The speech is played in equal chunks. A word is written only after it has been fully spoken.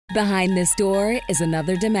Behind this door is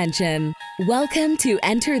another dimension. Welcome to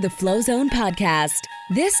Enter the Flow Zone podcast.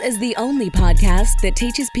 This is the only podcast that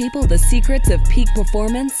teaches people the secrets of peak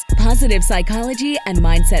performance, positive psychology, and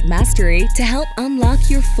mindset mastery to help unlock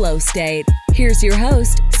your flow state. Here's your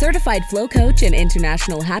host, certified flow coach and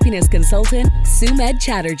international happiness consultant, Sumed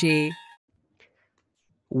Chatterjee.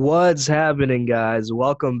 What's happening, guys?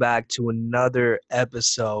 Welcome back to another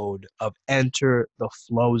episode of Enter the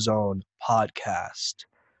Flow Zone podcast.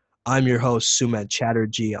 I'm your host, Sumed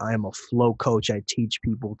Chatterjee. I am a flow coach. I teach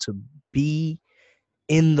people to be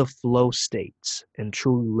in the flow states and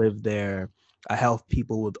truly live there. I help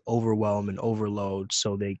people with overwhelm and overload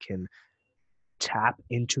so they can tap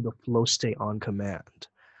into the flow state on command.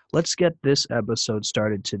 Let's get this episode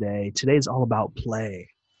started today. Today's all about play.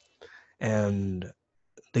 And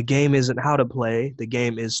the game isn't how to play, the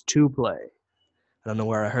game is to play. I don't know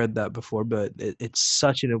where I heard that before, but it's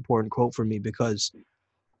such an important quote for me because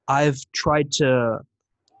I've tried to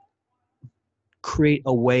create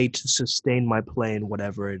a way to sustain my play in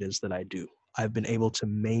whatever it is that I do. I've been able to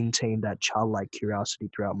maintain that childlike curiosity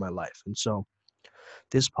throughout my life. And so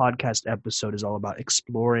this podcast episode is all about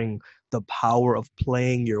exploring the power of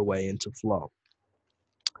playing your way into flow.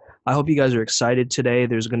 I hope you guys are excited today.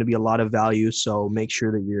 There's going to be a lot of value, so make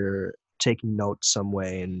sure that you're taking notes some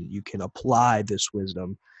way and you can apply this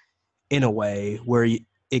wisdom in a way where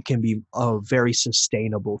it can be very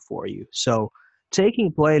sustainable for you. So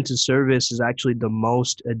taking play into service is actually the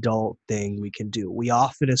most adult thing we can do. We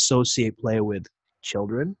often associate play with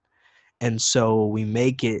children, and so we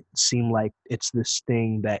make it seem like it's this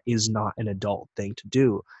thing that is not an adult thing to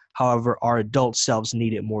do. However, our adult selves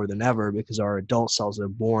need it more than ever because our adult selves are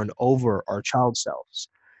born over our child selves.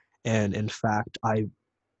 And in fact, I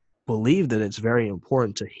believe that it's very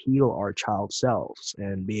important to heal our child selves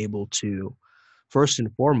and be able to, first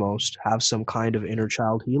and foremost, have some kind of inner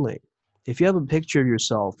child healing. If you have a picture of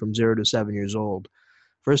yourself from 0 to 7 years old,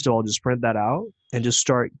 first of all, just print that out and just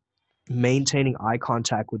start maintaining eye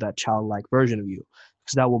contact with that childlike version of you,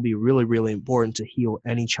 because that will be really, really important to heal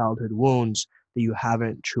any childhood wounds that you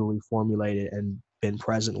haven't truly formulated and been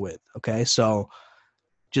present with. Okay, so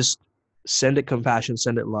just send it compassion,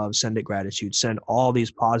 send it love, send it gratitude, send all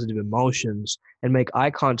these positive emotions and make eye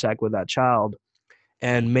contact with that child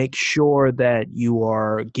and make sure that you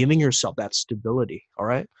are giving yourself that stability. All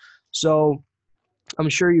right, so I'm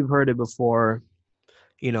sure you've heard it before,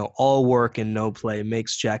 all work and no play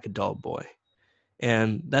makes Jack a dull boy.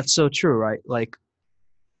 And that's so true, right? Like,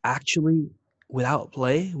 actually, without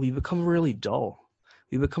play, we become really dull.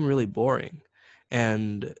 We become really boring.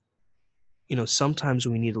 And, sometimes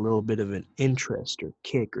we need a little bit of an interest or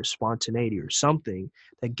kick or spontaneity or something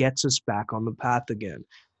that gets us back on the path again.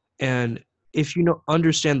 And if you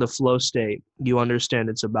understand the flow state, you understand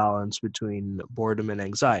it's a balance between boredom and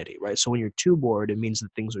anxiety, right? So when you're too bored, it means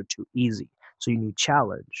that things are too easy. So you need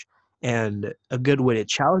challenge. And a good way to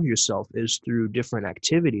challenge yourself is through different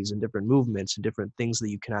activities and different movements and different things that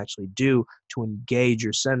you can actually do to engage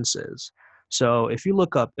your senses. So if you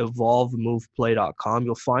look up evolvemoveplay.com,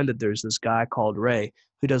 you'll find that there's this guy called Ray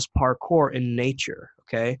who does parkour in nature,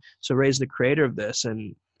 okay? So Ray's the creator of this,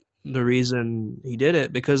 and the reason he did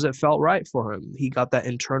it because it felt right for him. He got that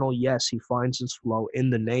internal yes. He finds his flow in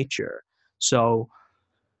the nature. So,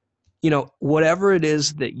 whatever it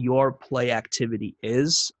is that your play activity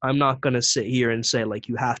is, I'm not going to sit here and say like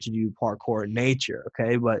you have to do parkour in nature,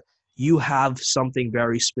 okay? But you have something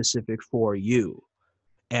very specific for you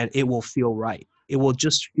and it will feel right. It will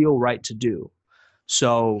just feel right to do.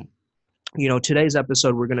 So, today's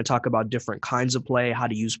episode, we're going to talk about different kinds of play, how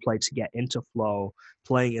to use play to get into flow,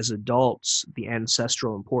 playing as adults, the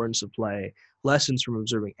ancestral importance of play, lessons from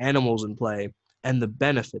observing animals in play, and the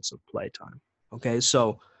benefits of playtime. Okay,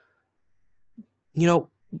 so,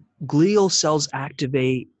 glial cells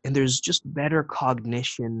activate, and there's just better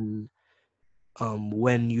cognition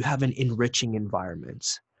when you have an enriching environment.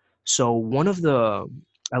 So one of the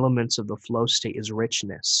elements of the flow state is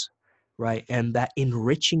richness, right? And that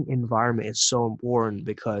enriching environment is so important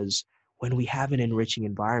because when we have an enriching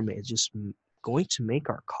environment, it's just going to make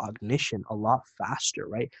our cognition a lot faster,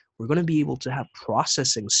 right? We're going to be able to have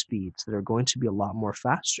processing speeds that are going to be a lot more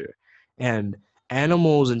faster. And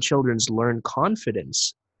animals and children's learn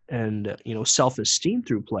confidence and self-esteem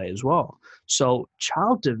through play as well. So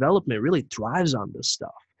child development really thrives on this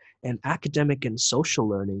stuff, and academic and social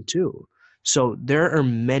learning too. So there are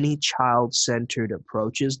many child-centered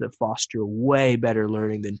approaches that foster way better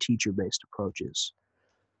learning than teacher-based approaches.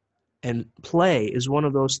 And play is one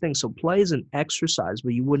of those things. So play is an exercise,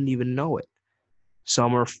 but you wouldn't even know it.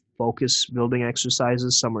 Some are focus building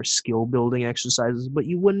exercises, some are skill building exercises, but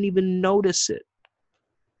you wouldn't even notice it.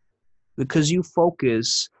 because you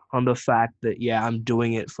focus on the fact that, yeah, I'm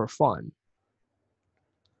doing it for fun.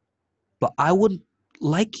 But I would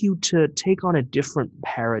like you to take on a different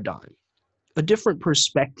paradigm, a different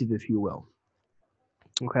perspective, if you will.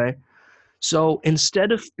 Okay. So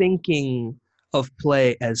instead of thinking of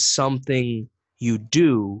play as something you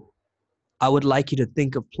do, I would like you to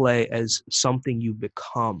think of play as something you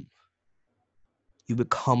become. You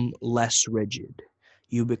become less rigid.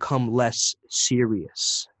 You become less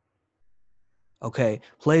serious. Okay,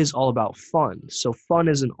 play is all about fun. So fun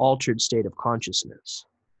is an altered state of consciousness.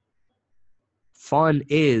 Fun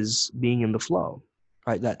is being in the flow,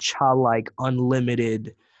 right? That childlike,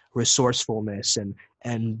 unlimited resourcefulness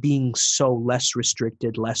and being so less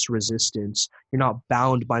restricted, less resistance. You're not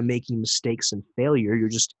bound by making mistakes and failure. You're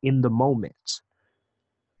just in the moment.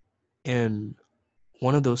 And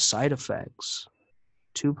one of those side effects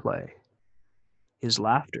to play is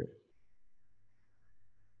laughter.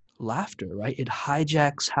 Laughter, right? It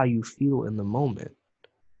hijacks how you feel in the moment.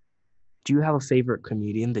 Do you have a favorite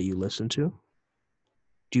comedian that you listen to?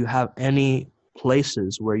 Do you have any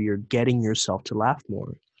places where you're getting yourself to laugh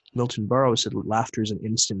more? Milton Burrows said laughter is an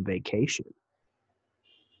instant vacation.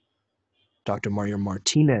 Dr. Mario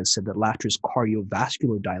Martinez said that laughter is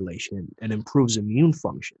cardiovascular dilation and improves immune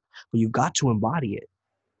function. But you've got to embody it.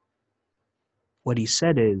 What he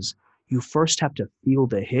said is, you first have to feel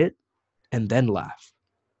the hit and then laugh.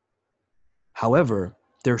 However,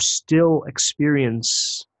 there's still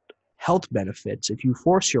experience health benefits if you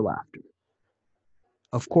force your laughter.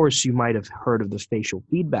 Of course, you might have heard of the facial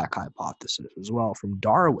feedback hypothesis as well from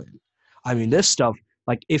Darwin. I mean, this stuff,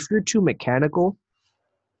 like if you're too mechanical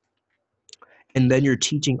and then you're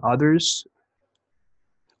teaching others,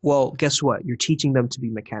 well, guess what? You're teaching them to be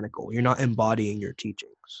mechanical. You're not embodying your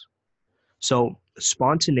teachings. So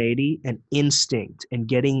spontaneity and instinct and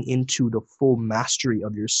getting into the full mastery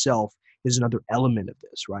of yourself is another element of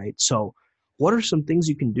this, right? So what are some things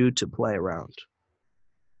you can do to play around?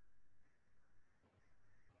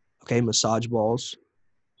 Okay, massage balls.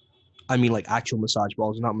 I mean like actual massage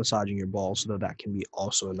balls, not massaging your balls, though that can be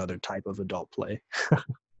also another type of adult play.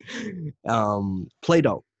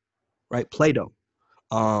 Play-Doh, right? Play-Doh.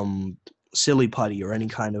 Um, silly putty or any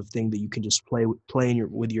kind of thing that you can just play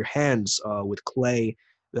with your hands with clay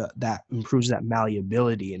that improves that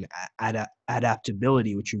malleability and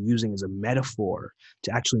adaptability, which you're using as a metaphor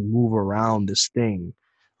to actually move around this thing,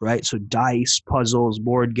 right? So dice, puzzles,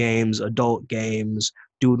 board games, adult games,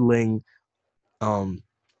 doodling,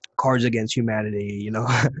 Cards Against Humanity,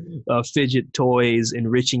 fidget toys,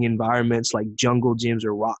 enriching environments like jungle gyms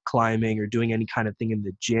or rock climbing or doing any kind of thing in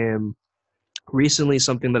the gym. Recently,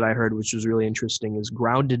 something that I heard, which was really interesting, is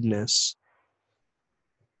groundedness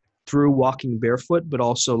through walking barefoot, but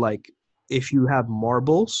also like if you have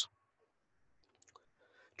marbles,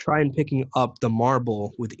 try and picking up the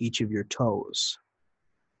marble with each of your toes.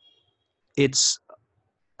 It's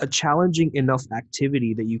a challenging enough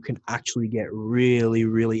activity that you can actually get really,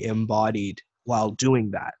 really embodied while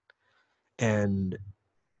doing that and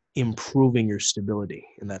improving your stability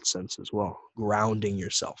in that sense as well, grounding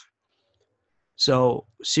yourself. So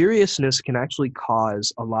seriousness can actually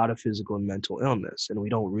cause a lot of physical and mental illness, and we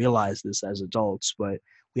don't realize this as adults, but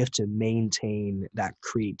we have to maintain that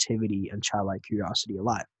creativity and childlike curiosity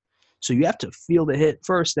alive. So you have to feel the hit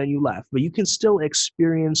first, then you laugh, but you can still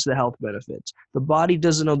experience the health benefits. The body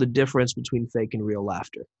doesn't know the difference between fake and real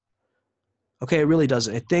laughter. Okay, it really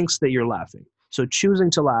doesn't. It thinks that you're laughing. So choosing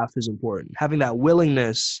to laugh is important. Having that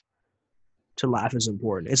willingness to laugh is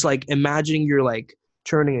important. It's like imagining you're like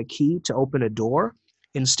turning a key to open a door.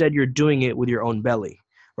 Instead, you're doing it with your own belly,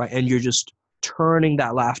 right? And you're just turning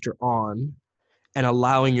that laughter on and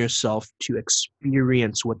allowing yourself to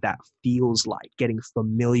experience what that feels like, getting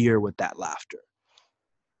familiar with that laughter.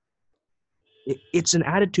 It's an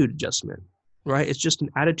attitude adjustment, right? It's just an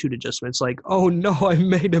attitude adjustment. It's like, oh no, I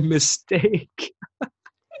made a mistake.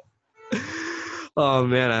 Oh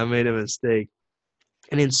man, I made a mistake.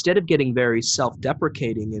 And instead of getting very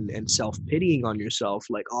self-deprecating and self-pitying on yourself,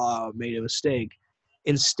 like, oh, I made a mistake,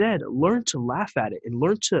 instead, learn to laugh at it and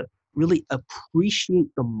learn to really appreciate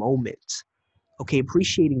the moment. Okay,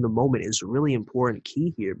 appreciating the moment is a really important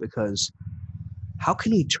key here, because how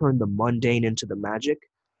can we turn the mundane into the magic?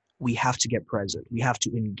 We have to get present. We have to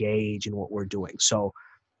engage in what we're doing. So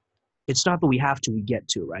it's not that we have to, we get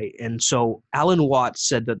to, right? And so Alan Watts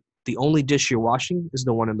said that the only dish you're washing is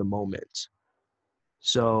the one in the moment.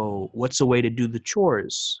 So what's the way to do the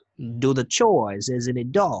chores? Do the chores, isn't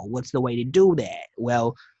it dull? What's the way to do that?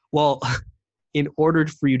 Well, in order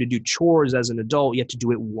for you to do chores as an adult, you have to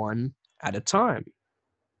do it one at a time.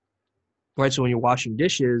 Right? So when you're washing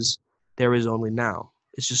dishes, there is only now.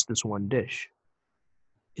 It's just this one dish.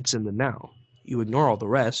 It's in the now. You ignore all the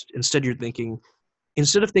rest. Instead of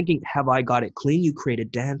thinking, have I got it clean? You create a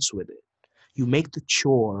dance with it. You make the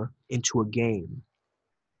chore into a game.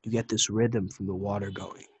 You get this rhythm from the water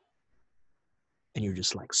going. And you're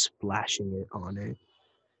just like splashing it on it.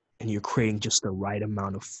 And you're creating just the right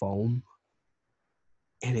amount of foam.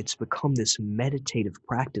 And it's become this meditative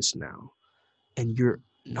practice now. And you're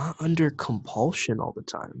not under compulsion all the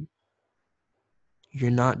time.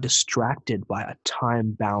 You're not distracted by a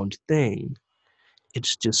time-bound thing.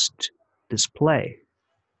 It's just this play.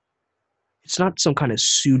 It's not some kind of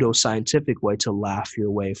pseudo-scientific way to laugh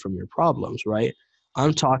your way from your problems, right?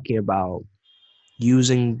 I'm talking about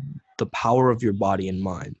using the power of your body and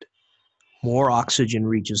mind. More oxygen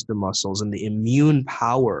reaches the muscles and the immune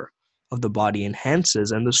power of the body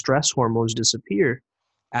enhances and the stress hormones disappear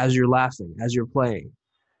as you're laughing, as you're playing.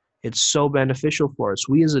 It's so beneficial for us.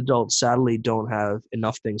 We as adults sadly don't have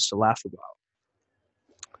enough things to laugh about.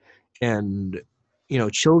 And,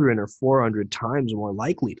 children are 400 times more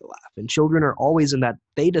likely to laugh. And children are always in that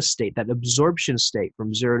theta state, that absorption state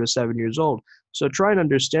from 0 to 7 years old. So try and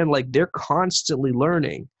understand, like, they're constantly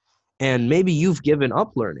learning. And maybe you've given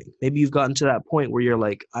up learning. Maybe you've gotten to that point where you're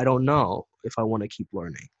like, I don't know if I want to keep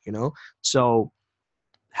learning, So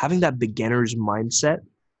having that beginner's mindset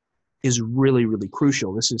is really, really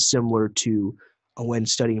crucial. This is similar to when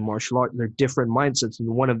studying martial art. There are different mindsets, and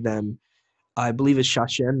one of them, I believe it's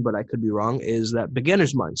Shashen, but I could be wrong, is that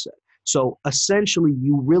beginner's mindset. So essentially,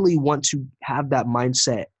 you really want to have that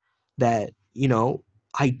mindset that,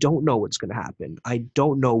 I don't know what's going to happen. I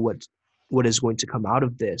don't know what is going to come out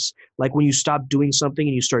of this. Like when you stop doing something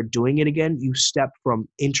and you start doing it again, you step from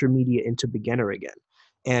intermediate into beginner again.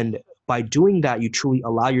 And by doing that, you truly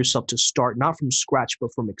allow yourself to start not from scratch,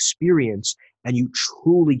 but from experience. And you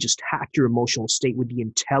truly just hack your emotional state with the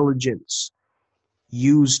intelligence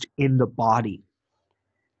used in the body.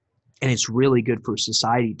 And it's really good for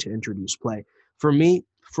society to introduce play. For me,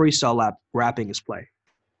 freestyle rapping is play.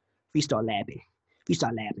 Freestyle lapping,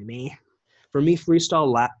 man. For me, freestyle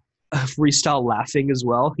laughing as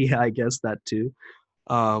well. Yeah, I guess that too.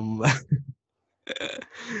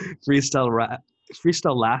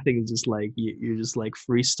 Freestyle laughing is just like you're just like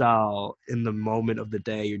freestyle in the moment of the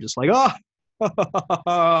day. You're just like,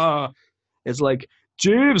 it's like,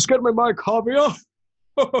 Jeeves, get my mic, Javier.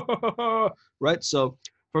 Right? So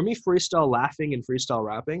for me, freestyle laughing and freestyle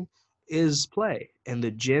rapping is play, and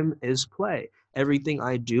the gym is play. Everything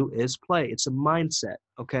I do is play. It's a mindset,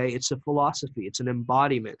 okay? It's a philosophy. It's an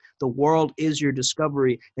embodiment. The world is your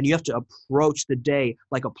discovery, and you have to approach the day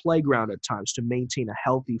like a playground at times to maintain a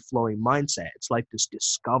healthy, flowing mindset. It's like this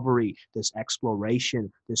discovery, this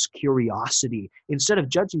exploration, this curiosity. Instead of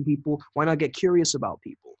judging people, why not get curious about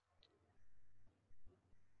people?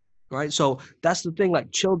 Right? So that's the thing,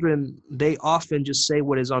 like children, they often just say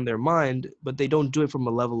what is on their mind, but they don't do it from a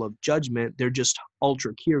level of judgment. They're just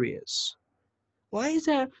ultra curious. Why is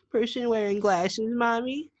that person wearing glasses,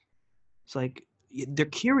 mommy? It's like, they're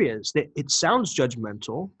curious. It sounds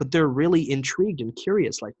judgmental, but they're really intrigued and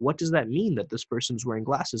curious. Like, what does that mean that this person's wearing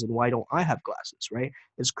glasses and why don't I have glasses, right?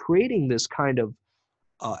 It's creating this kind of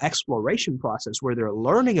exploration process where they're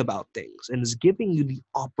learning about things and is giving you the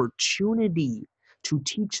opportunity to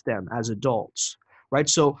teach them as adults, right?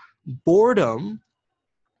 So boredom,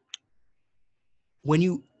 when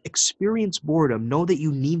you experience boredom, know that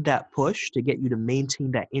you need that push to get you to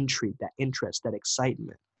maintain that intrigue, that interest, that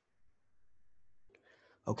excitement.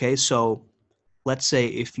 Okay, so let's say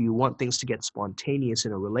if you want things to get spontaneous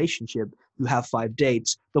in a relationship, you have 5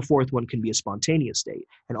 dates, the 4th one can be a spontaneous date.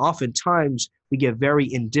 And oftentimes we get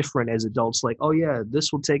very indifferent as adults, like, oh yeah,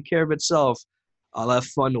 this will take care of itself. I'll have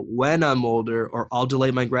fun when I'm older, or I'll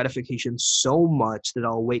delay my gratification so much that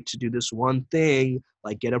I'll wait to do this one thing,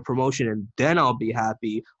 like get a promotion, and then I'll be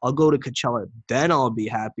happy. I'll go to Coachella, then I'll be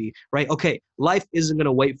happy, right? Okay, life isn't going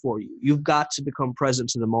to wait for you. You've got to become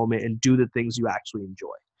present in the moment and do the things you actually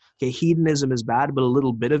enjoy. Okay, hedonism is bad, but a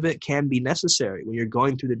little bit of it can be necessary when you're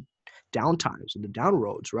going through the downtimes and the down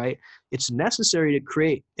roads, right? It's necessary to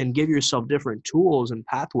create and give yourself different tools and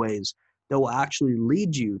pathways that will actually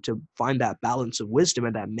lead you to find that balance of wisdom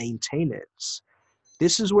and that maintenance.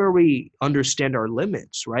 This is where we understand our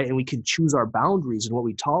limits, right? And we can choose our boundaries and what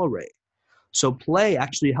we tolerate. So play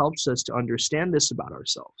actually helps us to understand this about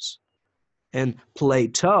ourselves. And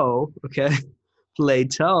Plato, okay,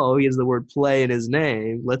 Plato, he has the word play in his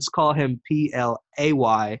name. Let's call him Play-To,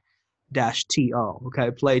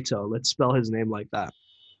 okay, Plato. Let's spell his name like that.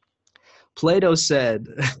 Plato said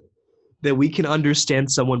that we can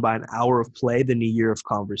understand someone by an hour of play than a year of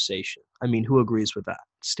conversation. I mean, who agrees with that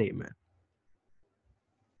statement?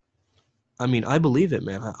 I mean, I believe it,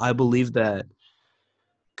 man. I believe that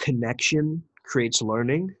connection creates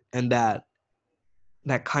learning, and that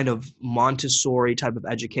kind of Montessori type of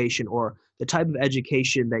education, or the type of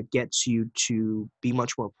education that gets you to be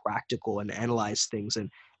much more practical and analyze things,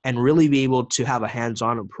 and really be able to have a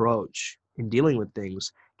hands-on approach in dealing with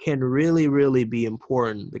things, can really, really be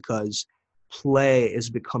important, because play is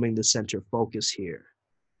becoming the center focus here.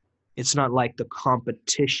 It's not like the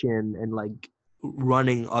competition and like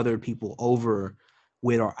running other people over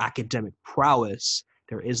with our academic prowess.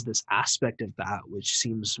 There is this aspect of that which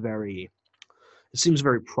seems very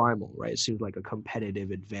primal, right? It seems like a competitive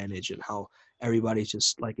advantage, and how everybody's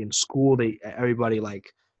just like in school, everybody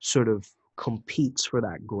like sort of competes for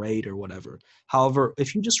that grade or whatever. However,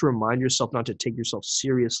 if you just remind yourself not to take yourself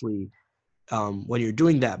seriously when you're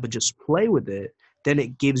doing that, but just play with it, then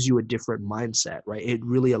it gives you a different mindset, right? It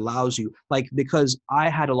really allows you, like, because I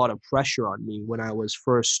had a lot of pressure on me when I was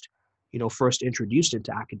first introduced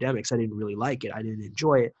into academics. I didn't really like it. I didn't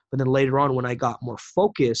enjoy it. But then later on, when I got more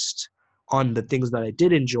focused on the things that I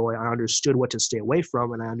did enjoy, I understood what to stay away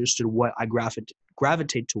from, and I understood what I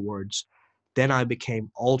gravitate towards. Then I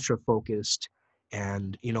became ultra focused,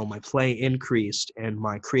 and my play increased and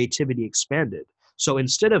my creativity expanded. So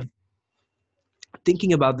instead of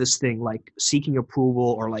thinking about this thing like seeking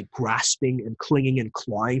approval, or like grasping and clinging and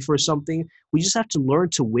clawing for something, we just have to learn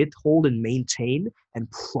to withhold and maintain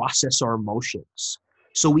and process our emotions,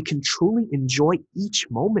 so we can truly enjoy each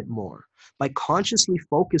moment more by consciously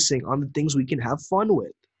focusing on the things we can have fun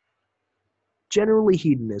with. Generally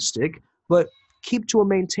hedonistic, but keep to a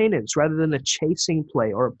maintenance rather than a chasing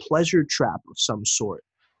play or a pleasure trap of some sort.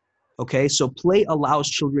 Okay, so play allows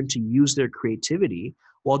children to use their creativity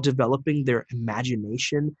while developing their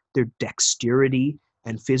imagination, their dexterity,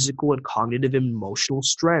 and physical and cognitive and emotional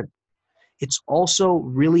strength. It's also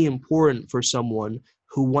really important for someone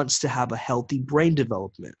who wants to have a healthy brain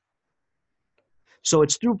development. So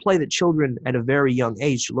it's through play that children at a very young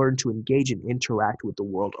age learn to engage and interact with the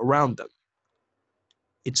world around them.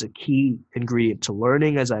 It's a key ingredient to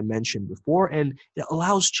learning, as I mentioned before, and it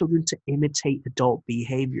allows children to imitate adult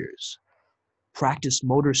behaviors, practice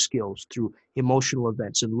motor skills through emotional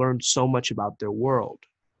events, and learn so much about their world.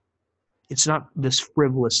 It's not this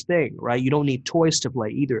frivolous thing, right? You don't need toys to play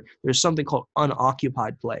either. There's something called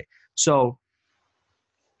unoccupied play. So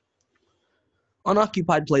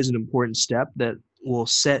unoccupied play is an important step that will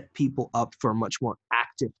set people up for a much more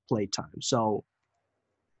active playtime. So,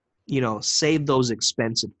 save those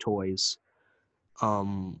expensive toys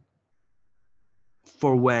um,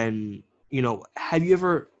 for when, have you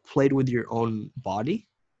ever played with your own body?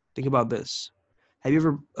 Think about this. Have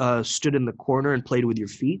you ever stood in the corner and played with your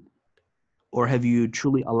feet? Or have you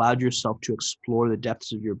truly allowed yourself to explore the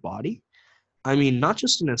depths of your body? I mean, not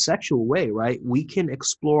just in a sexual way, right? We can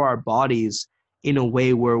explore our bodies in a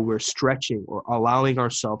way where we're stretching or allowing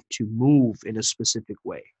ourselves to move in a specific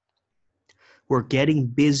way. We're getting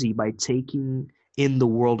busy by taking in the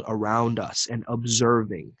world around us and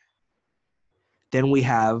observing. Then we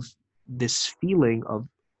have this feeling of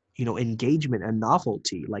engagement and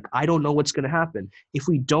novelty. Like, I don't know what's going to happen. If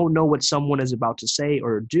we don't know what someone is about to say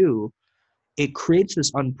or do, it creates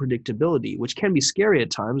this unpredictability, which can be scary at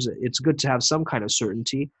times. It's good to have some kind of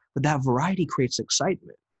certainty, but that variety creates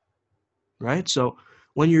excitement, right? So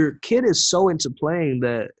when your kid is so into playing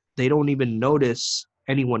that they don't even notice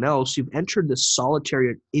anyone else, you've entered this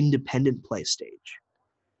solitary independent play stage.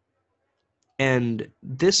 And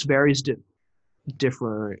this varies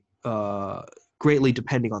different greatly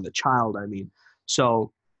depending on the child. I mean,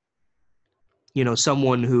 so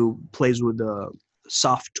someone who plays with a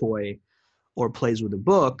soft toy or plays with a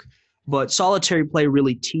book, but solitary play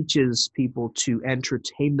really teaches people to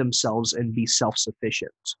entertain themselves and be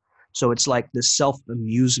self-sufficient. So it's like the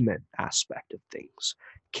self-amusement aspect of things.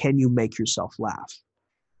 Can you make yourself laugh?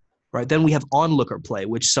 Right? Then we have onlooker play,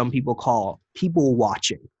 which some people call people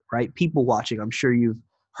watching, right? People watching. I'm sure you've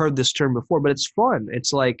heard this term before, but it's fun.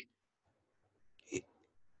 It's like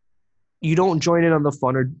you don't join in on the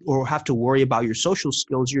fun or have to worry about your social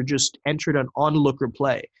skills. You're just entered an onlooker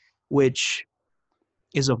play, which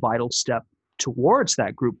is a vital step towards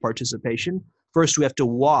that group participation. First, we have to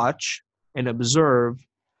watch and observe.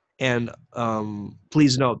 And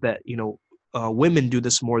please note that, women do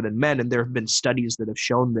this more than men. And there have been studies that have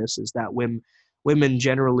shown this, is that women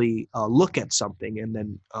generally look at something and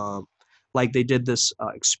then like they did this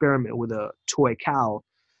experiment with a toy cow,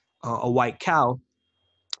 a white cow,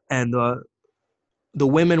 and the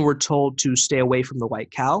women were told to stay away from the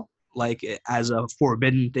white cow, like as a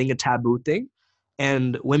forbidden thing, a taboo thing,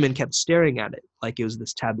 and women kept staring at it like it was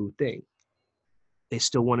this taboo thing.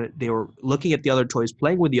 they were looking at the other toys,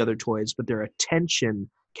 playing with the other toys, but their attention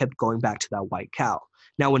kept going back to that white cow.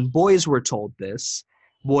 Now, when boys were told this,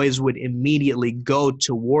 boys would immediately go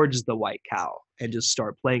towards the white cow and just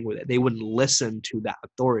start playing with it. They wouldn't listen to that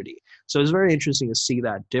authority. So it's very interesting to see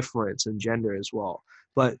that difference in gender as well.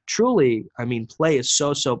 But truly, I mean, play is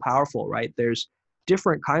so, so powerful, right? There's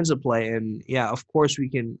different kinds of play. And yeah, of course, we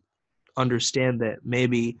can understand that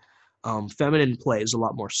maybe feminine play is a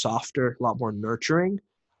lot more softer, a lot more nurturing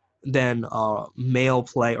than male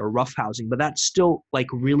play or roughhousing. But that's still like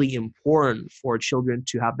really important for children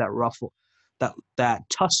to have that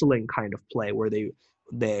tussling kind of play where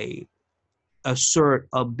they assert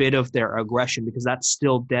a bit of their aggression, because that's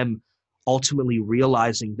still them ultimately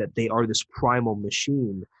realizing that they are this primal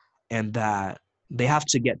machine, and that they have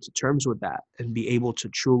to get to terms with that and be able to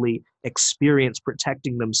truly experience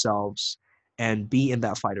protecting themselves and be in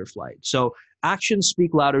that fight or flight. So actions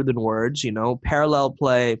speak louder than words. Parallel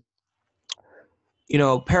play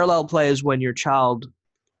is when your child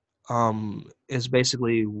is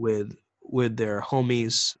basically with their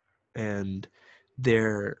homies, and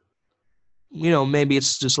they're maybe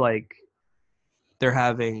it's just like they're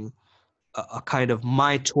having a kind of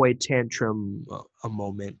my toy tantrum a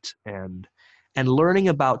moment, and learning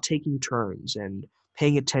about taking turns and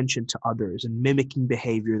paying attention to others and mimicking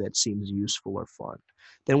behavior that seems useful or fun.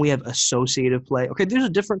 Then we have associative play. Okay, there's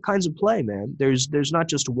different kinds of play, man. There's not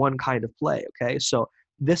just one kind of play, okay? So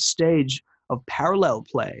this stage of parallel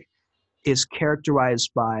play is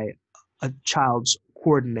characterized by a child's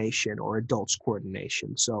coordination or adult's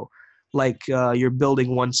coordination. So like you're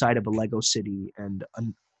building one side of a Lego city, and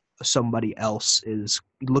somebody else is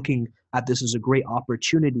looking at this as a great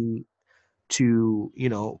opportunity to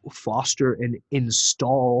foster and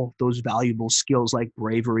install those valuable skills like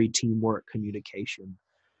bravery, teamwork, communication.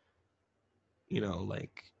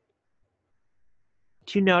 Like,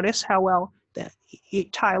 do you notice how well that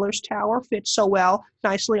Tyler's tower fits so well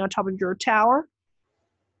nicely on top of your tower?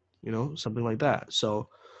 Something like that. So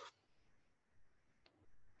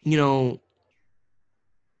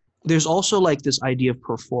there's also like this idea of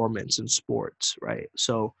performance in sports, right?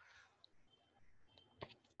 So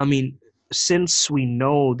I mean, since we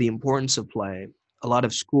know the importance of play, a lot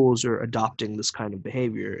of schools are adopting this kind of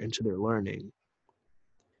behavior into their learning.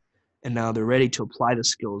 And now they're ready to apply the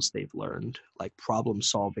skills they've learned, like problem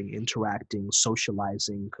solving, interacting,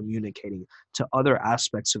 socializing, communicating, to other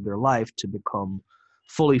aspects of their life to become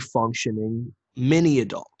fully functioning mini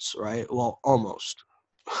adults, right? Well, almost.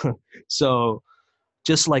 So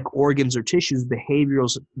just like organs or tissues,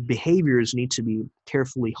 behaviors need to be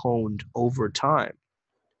carefully honed over time.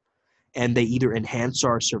 And they either enhance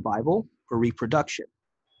our survival or reproduction.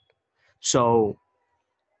 So,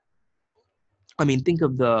 I mean, think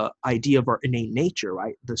of the idea of our innate nature,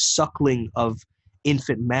 right? The suckling of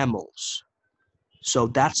infant mammals. So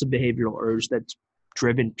that's a behavioral urge that's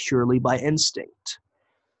driven purely by instinct.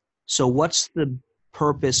 So what's the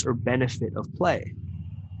purpose or benefit of play?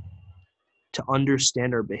 To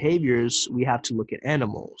understand our behaviors, we have to look at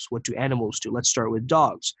animals. What do animals do? Let's start with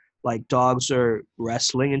dogs. Like, dogs are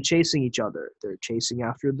wrestling and chasing each other. They're chasing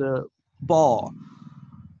after the ball.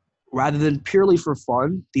 Rather than purely for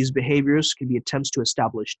fun, these behaviors can be attempts to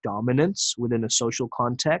establish dominance within a social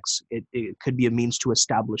context. It could be a means to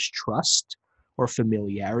establish trust or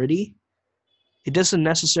familiarity. It doesn't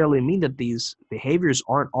necessarily mean that these behaviors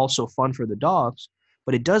aren't also fun for the dogs,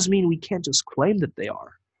 but it does mean we can't just claim that they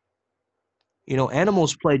are.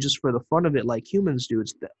 Animals play just for the fun of it like humans do.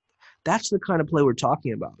 That's the kind of play we're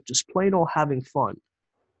talking about. Just plain old having fun.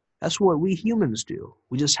 That's what we humans do.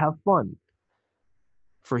 We just have fun.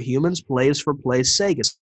 For humans, play is for play's sake.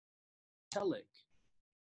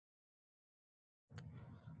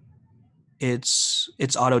 It's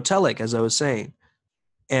autotelic, as I was saying,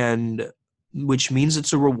 and which means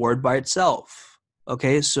it's a reward by itself.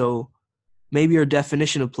 Okay, so maybe our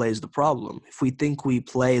definition of play is the problem. If we think we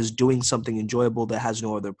play as doing something enjoyable that has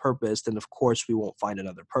no other purpose, then of course we won't find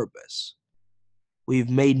another purpose. We've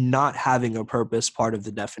made not having a purpose part of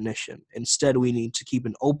the definition. Instead, we need to keep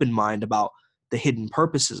an open mind about the hidden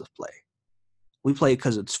purposes of play. We play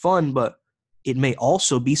because it's fun, but it may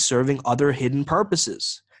also be serving other hidden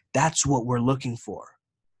purposes. That's what we're looking for.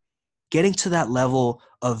 Getting to that level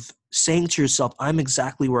of saying to yourself, I'm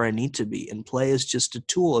exactly where I need to be, and play is just a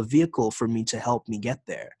tool, a vehicle for me to help me get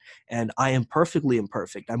there. And I am perfectly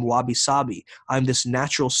imperfect. I'm wabi-sabi. I'm this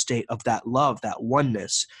natural state of that love, that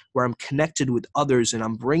oneness, where I'm connected with others, and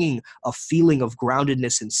I'm bringing a feeling of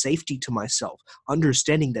groundedness and safety to myself,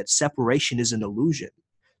 understanding that separation is an illusion.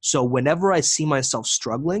 So whenever I see myself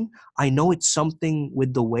struggling, I know it's something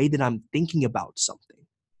with the way that I'm thinking about something.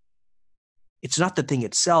 It's not the thing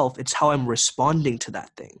itself, it's how I'm responding to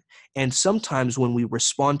that thing. And sometimes when we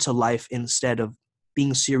respond to life instead of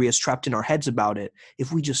being serious, trapped in our heads about it,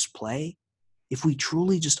 if we just play, if we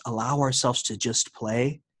truly just allow ourselves to just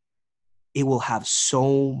play, it will have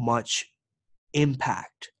so much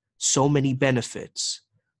impact, so many benefits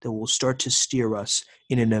that will start to steer us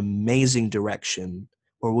in an amazing direction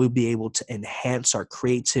where we'll be able to enhance our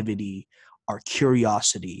creativity, our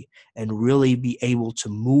curiosity, and really be able to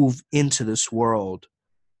move into this world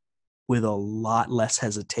with a lot less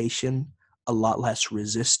hesitation, a lot less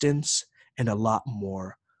resistance, and a lot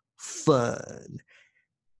more fun.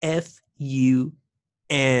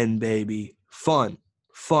 Fun, baby. Fun.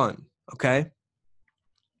 Fun. Okay?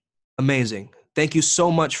 Amazing. Thank you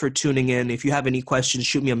so much for tuning in. If you have any questions,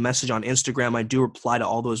 shoot me a message on Instagram. I do reply to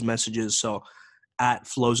all those messages. So at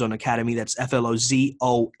Flowzone Academy, that's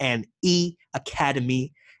Flozone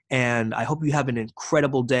Academy. And I hope you have an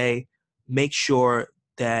incredible day. Make sure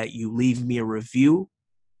that you leave me a review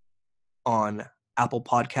on Apple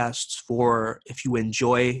Podcasts for if you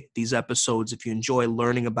enjoy these episodes, if you enjoy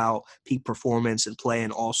learning about peak performance and play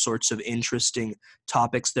and all sorts of interesting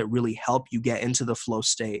topics that really help you get into the flow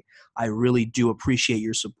state. I really do appreciate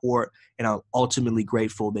your support, and I'm ultimately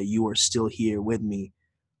grateful that you are still here with me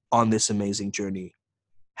on this amazing journey.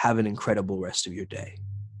 Have an incredible rest of your day.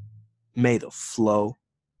 May the flow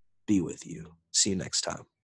be with you. See you next time.